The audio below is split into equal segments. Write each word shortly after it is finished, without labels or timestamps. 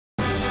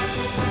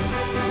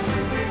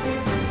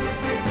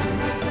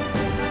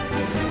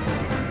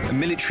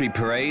military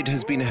parade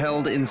has been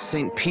held in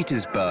St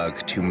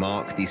Petersburg to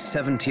mark the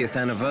 70th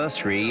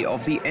anniversary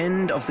of the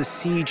end of the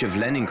Siege of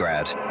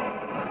Leningrad.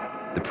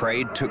 The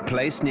parade took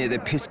place near the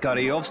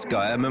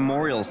Piskaryovskaya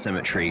Memorial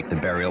Cemetery, the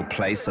burial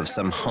place of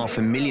some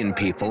 500,000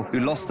 people who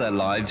lost their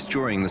lives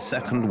during the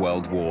Second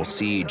World War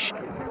siege.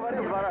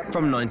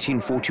 From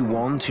 1941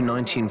 to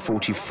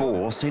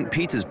 1944, St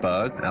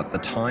Petersburg, at the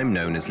time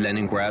known as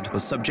Leningrad,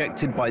 was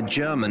subjected by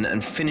German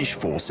and Finnish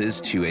forces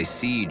to a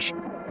siege.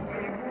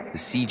 The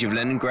Siege of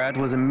Leningrad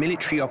was a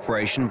military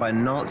operation by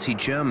Nazi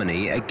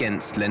Germany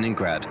against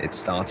Leningrad. It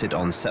started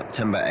on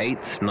September 8,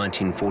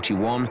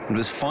 1941, and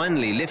was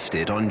finally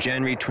lifted on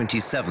January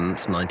 27,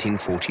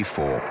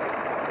 1944.